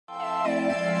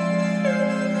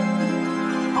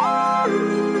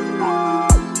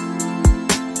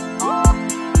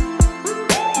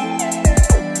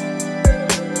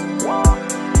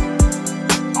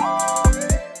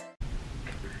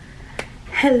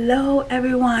Hello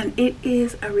everyone, it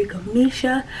is Arika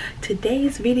Misha.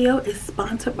 Today's video is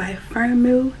sponsored by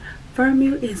Firmoo.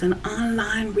 Firmoo is an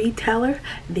online retailer.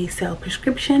 They sell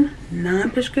prescription,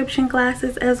 non-prescription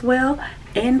glasses as well,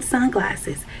 and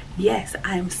sunglasses. Yes,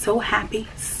 I am so happy,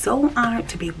 so honored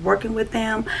to be working with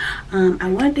them. I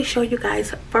wanted to show you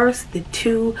guys first the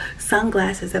two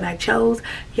sunglasses that I chose.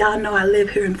 Y'all know I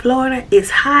live here in Florida. It's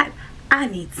hot. I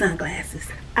need sunglasses.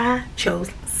 I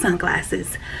chose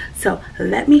sunglasses. So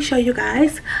let me show you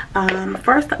guys.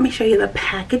 First, let me show you the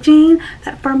packaging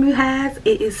that Firmoo has.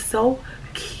 It is so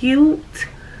cute,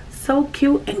 so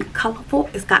cute and colorful.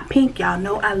 It's got pink. Y'all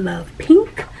know I love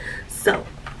pink. So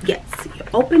yes, you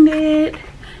open it.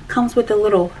 Comes with a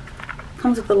little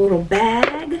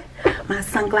bag. My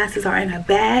sunglasses are in a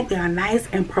bag. They are nice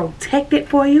and protected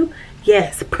for you.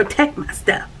 Yes, protect my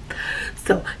stuff.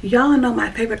 So y'all know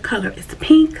my favorite color is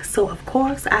pink, so of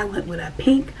course I went with a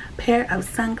pink pair of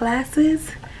sunglasses.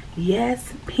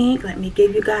 Yes, pink. Let me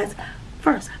give you guys,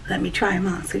 first let me try them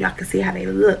on so y'all can see how they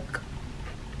look.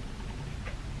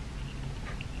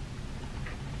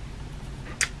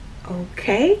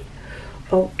 Okay,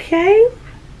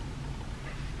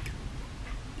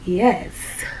 yes,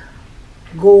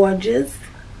 gorgeous.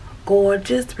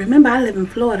 Remember, I live in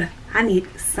Florida. I need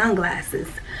sunglasses.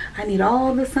 I need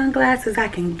all the sunglasses I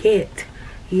can get.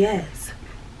 Yes.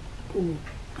 Ooh,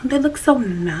 they look so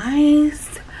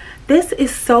nice. This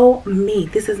is so me.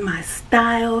 This is my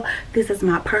style. This is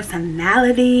my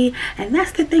personality. And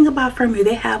that's the thing about Firmoo.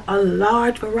 They have a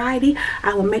large variety.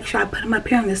 I will make sure I put them up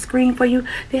here on the screen for you.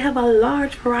 They have a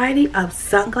large variety of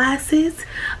sunglasses.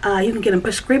 You can get them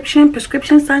prescription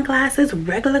sunglasses,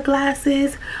 regular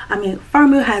glasses. I mean,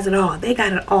 Firmoo has it all. They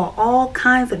got it all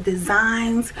kinds of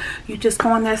designs. You just go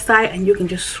on their site and you can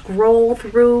just scroll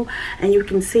through and you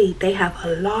can see they have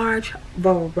a large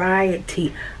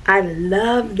variety. I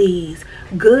love these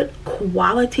good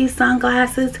quality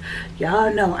sunglasses.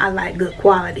 Y'all know I like good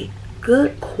quality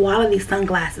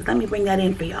sunglasses. Let me bring that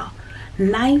in for y'all.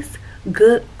 Nice,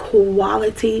 good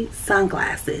quality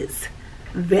sunglasses.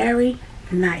 Very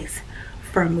nice.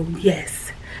 Firmoo,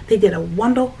 yes, they did a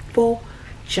wonderful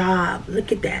job.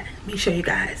 Look at that. Let me show you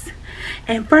guys.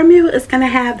 And Firmoo is going to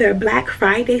have their Black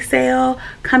Friday sale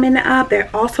coming up. They're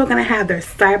also going to have their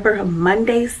Cyber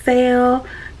Monday sale.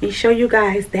 Let me show you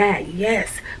guys that.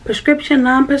 Yes, prescription,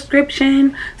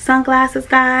 non-prescription sunglasses,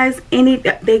 guys.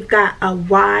 They've got a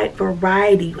wide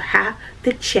variety. You have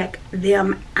to check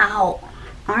them out.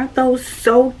 Aren't those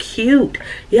so cute?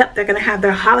 Yep, they're gonna have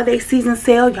their holiday season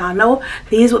sale. Y'all know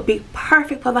these would be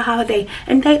perfect for the holiday,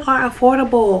 and they are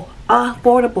affordable.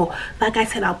 Like I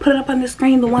said, I'll put it up on the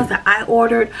screen, the ones that I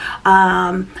ordered.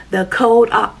 The code,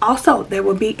 also there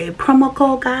will be a promo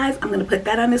code, guys. I'm gonna put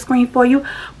that on the screen for you.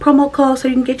 Promo code so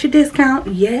you can get your discount.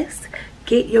 Yes,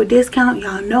 get your discount.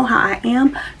 Y'all know how I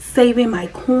am, saving my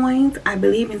coins. I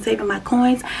believe in saving my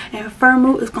coins, and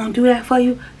Firmoo is gonna do that for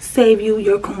you. Save you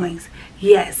your coins.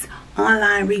 Yes,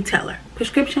 online retailer.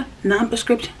 Prescription,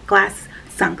 non-prescription, glasses,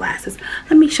 sunglasses.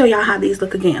 Let me show y'all how these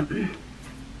look again.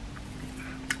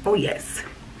 Oh yes.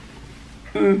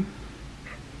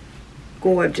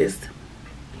 Gorgeous.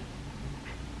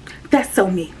 That's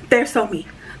so me. They're so me.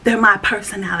 They're my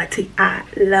personality. I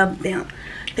love them.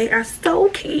 They are so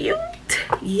cute.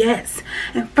 Yes.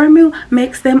 And Firmoo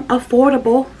makes them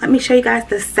affordable. Let me show you guys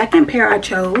the second pair I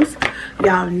chose.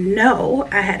 Y'all know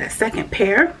I had a second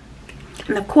pair.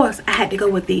 And of course, I had to go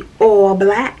with the all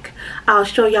black. I'll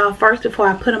show y'all first before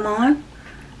I put them on.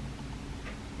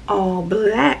 All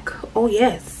black. Oh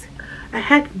yes, I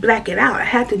had to black it out. I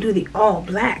had to do the all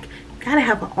black. Gotta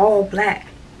have an all black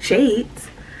shades.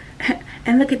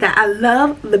 And look at that. I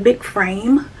love the big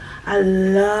frame. I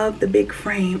love the big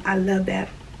frame. I love that.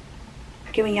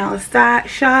 Giving y'all a side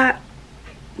shot.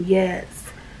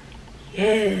 Yes,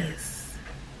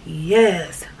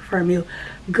 Firmoo.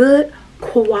 Good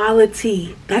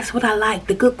quality. That's what I like,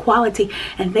 the good quality.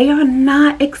 And they are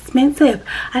not expensive.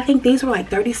 I think these were like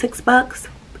 36 bucks.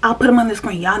 I'll put them on the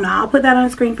screen. Y'all know I'll put that on the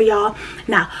screen for y'all.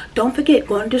 Now, don't forget,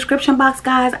 go in the description box,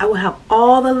 guys. I will have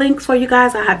all the links for you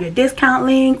guys. I have your discount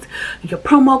links, your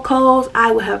promo codes.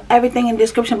 I will have everything in the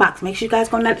description box. Make sure you guys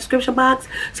go in that description box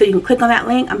so you can click on that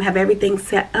link. I'm going to have everything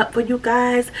set up for you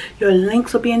guys. Your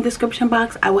links will be in the description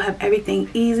box. I will have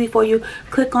everything easy for you.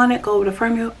 Click on it. Go over to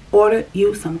Firmoo. Order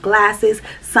you some glasses,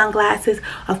 sunglasses.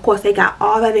 Of course, they got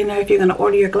all that in there. If you're going to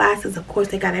order your glasses, of course,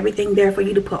 they got everything there for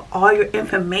you to put all your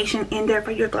information in there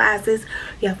for your glasses.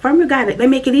 Yeah, Firmoo got it. They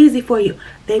make it easy for you.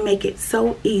 They make it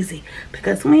so easy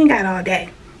because we ain't got all day.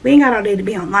 We ain't got all day to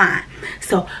be online.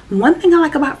 So one thing I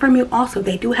like about Firmoo also,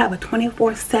 they do have a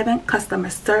 24/7 customer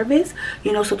service.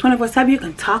 You know, so 24/7 you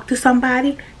can talk to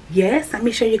somebody. Yes, let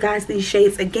me show you guys these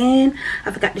shades again.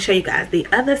 I forgot to show you guys the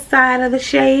other side of the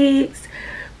shades.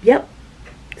 Yep.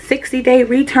 60-day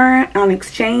return on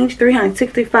exchange,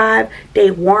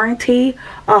 365-day warranty,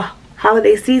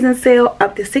 holiday season sale,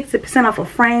 up to 60% off of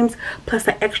frames, plus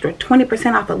an extra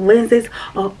 20% off of lenses.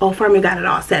 Firmoo got it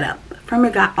all set up.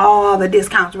 Firmoo got all the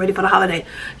discounts ready for the holiday.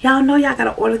 Y'all know y'all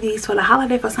gotta order these for the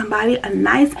holiday for somebody. A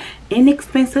nice,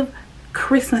 inexpensive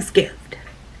Christmas gift.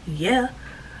 Yeah,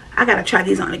 I gotta try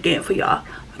these on again for y'all.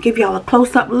 I'll give y'all a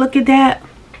close-up look at that.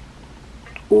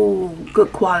 Ooh,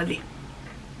 good quality.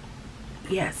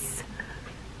 Yes,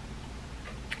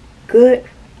 good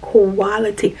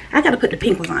quality. I gotta put the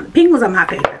pink ones on. The pink ones are my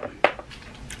favorite.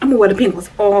 I'm gonna wear the pink ones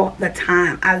all the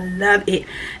time. I love it.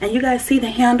 And you guys see the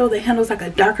handle? The handle's like a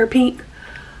darker pink.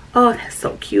 Oh, that's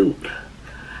so cute.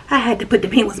 I had to put the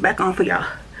pink ones back on for y'all.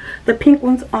 The pink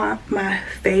ones are my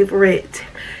favorite.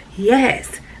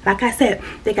 Yes, like I said,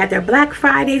 they got their Black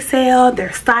Friday sale, their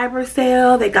Cyber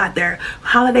sale, they got their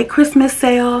holiday Christmas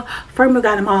sale. Firmoo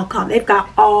got them all covered. They've got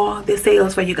all the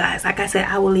sales for you guys. Like I said,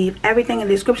 I will leave everything in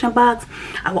the description box.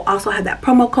 I will also have that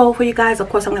promo code for you guys. Of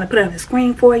course, I'm going to put it on the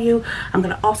screen for you. I'm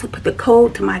going to also put the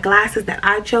code to my glasses that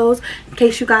I chose in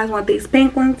case you guys want these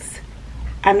pink ones.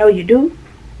 I know you do.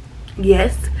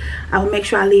 Yes, I will make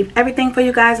sure I leave everything for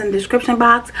you guys in the description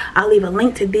box. I'll leave a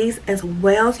link to these as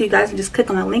well, so you guys can just click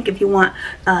on the link if you want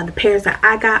the pairs that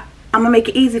I got. I'm gonna make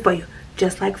it easy for you,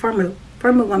 just like Firmoo.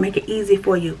 Firmoo gonna make it easy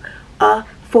for you.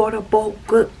 Affordable,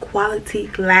 good quality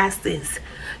glasses.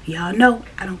 Y'all know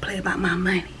I don't play about my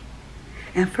money,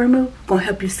 and Firmoo gonna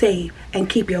help you save and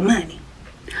keep your money.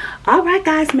 Alright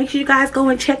guys, make sure you guys go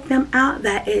and check them out.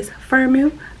 That is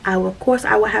Firmoo. Of course,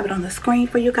 I will have it on the screen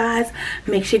for you guys.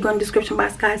 Make sure you go in the description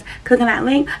box, guys. Click on that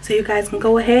link so you guys can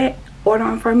go ahead, order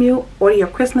on Firmoo, order your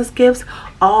Christmas gifts,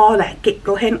 all that.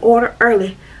 Go ahead and order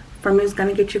early. Firmoo is going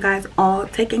to get you guys all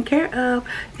taken care of.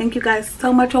 Thank you guys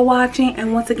so much for watching.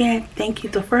 And once again, thank you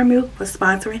to Firmoo for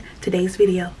sponsoring today's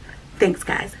video. Thanks,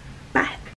 guys.